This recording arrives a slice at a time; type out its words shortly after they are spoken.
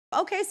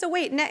Okay, so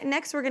wait,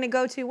 next we're gonna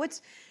go to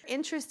what's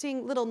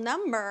interesting little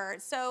number.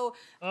 So.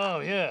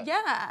 Oh, yeah.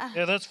 Yeah.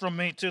 Yeah, that's from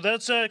me, too.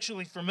 That's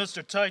actually for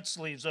Mr. Tight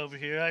Sleeves over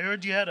here. I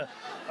heard you had a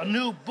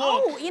new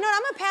book. Oh, you know what?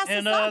 I'm gonna pass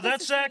and, this off.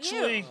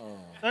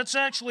 that's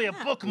actually a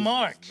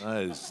bookmark.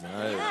 Nice.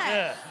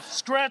 Yeah,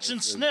 scratch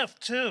and sniff,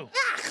 too.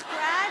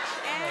 Scratch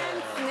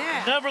and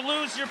sniff. Never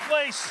lose your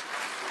place.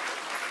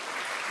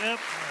 Yep.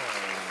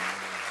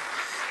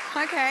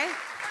 Okay.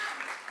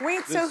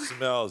 Wait, so. This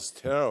smells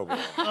terrible.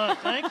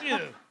 Thank you.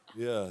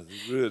 Yeah,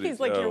 really.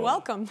 He's like, you're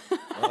welcome.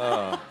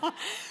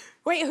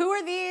 Wait, who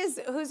are these?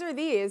 Whose are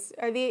these?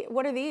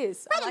 What are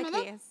these? Wait a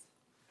minute. These.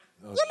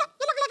 You look like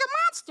a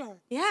monster.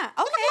 Yeah, okay.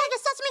 You look like a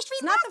Sesame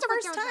Street It's not monster. the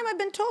first time I've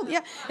been told.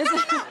 Yeah. No,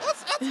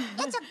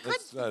 it's a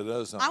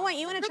good. I want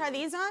you to try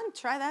these on.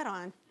 Try that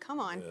on. Come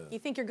on. Yeah. You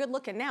think you're good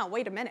looking now?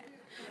 Wait a minute.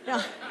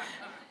 No.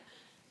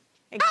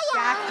 Exactly.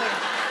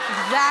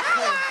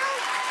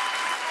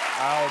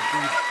 I'll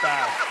be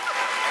back.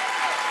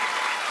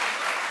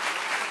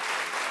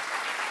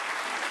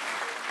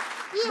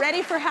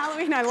 Ready for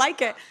Halloween? I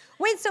like it.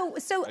 Wait, so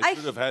I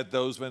should have had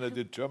those when I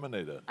did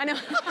Terminator. I know.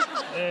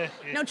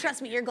 No,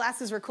 trust me, your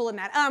glasses were cool in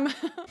that.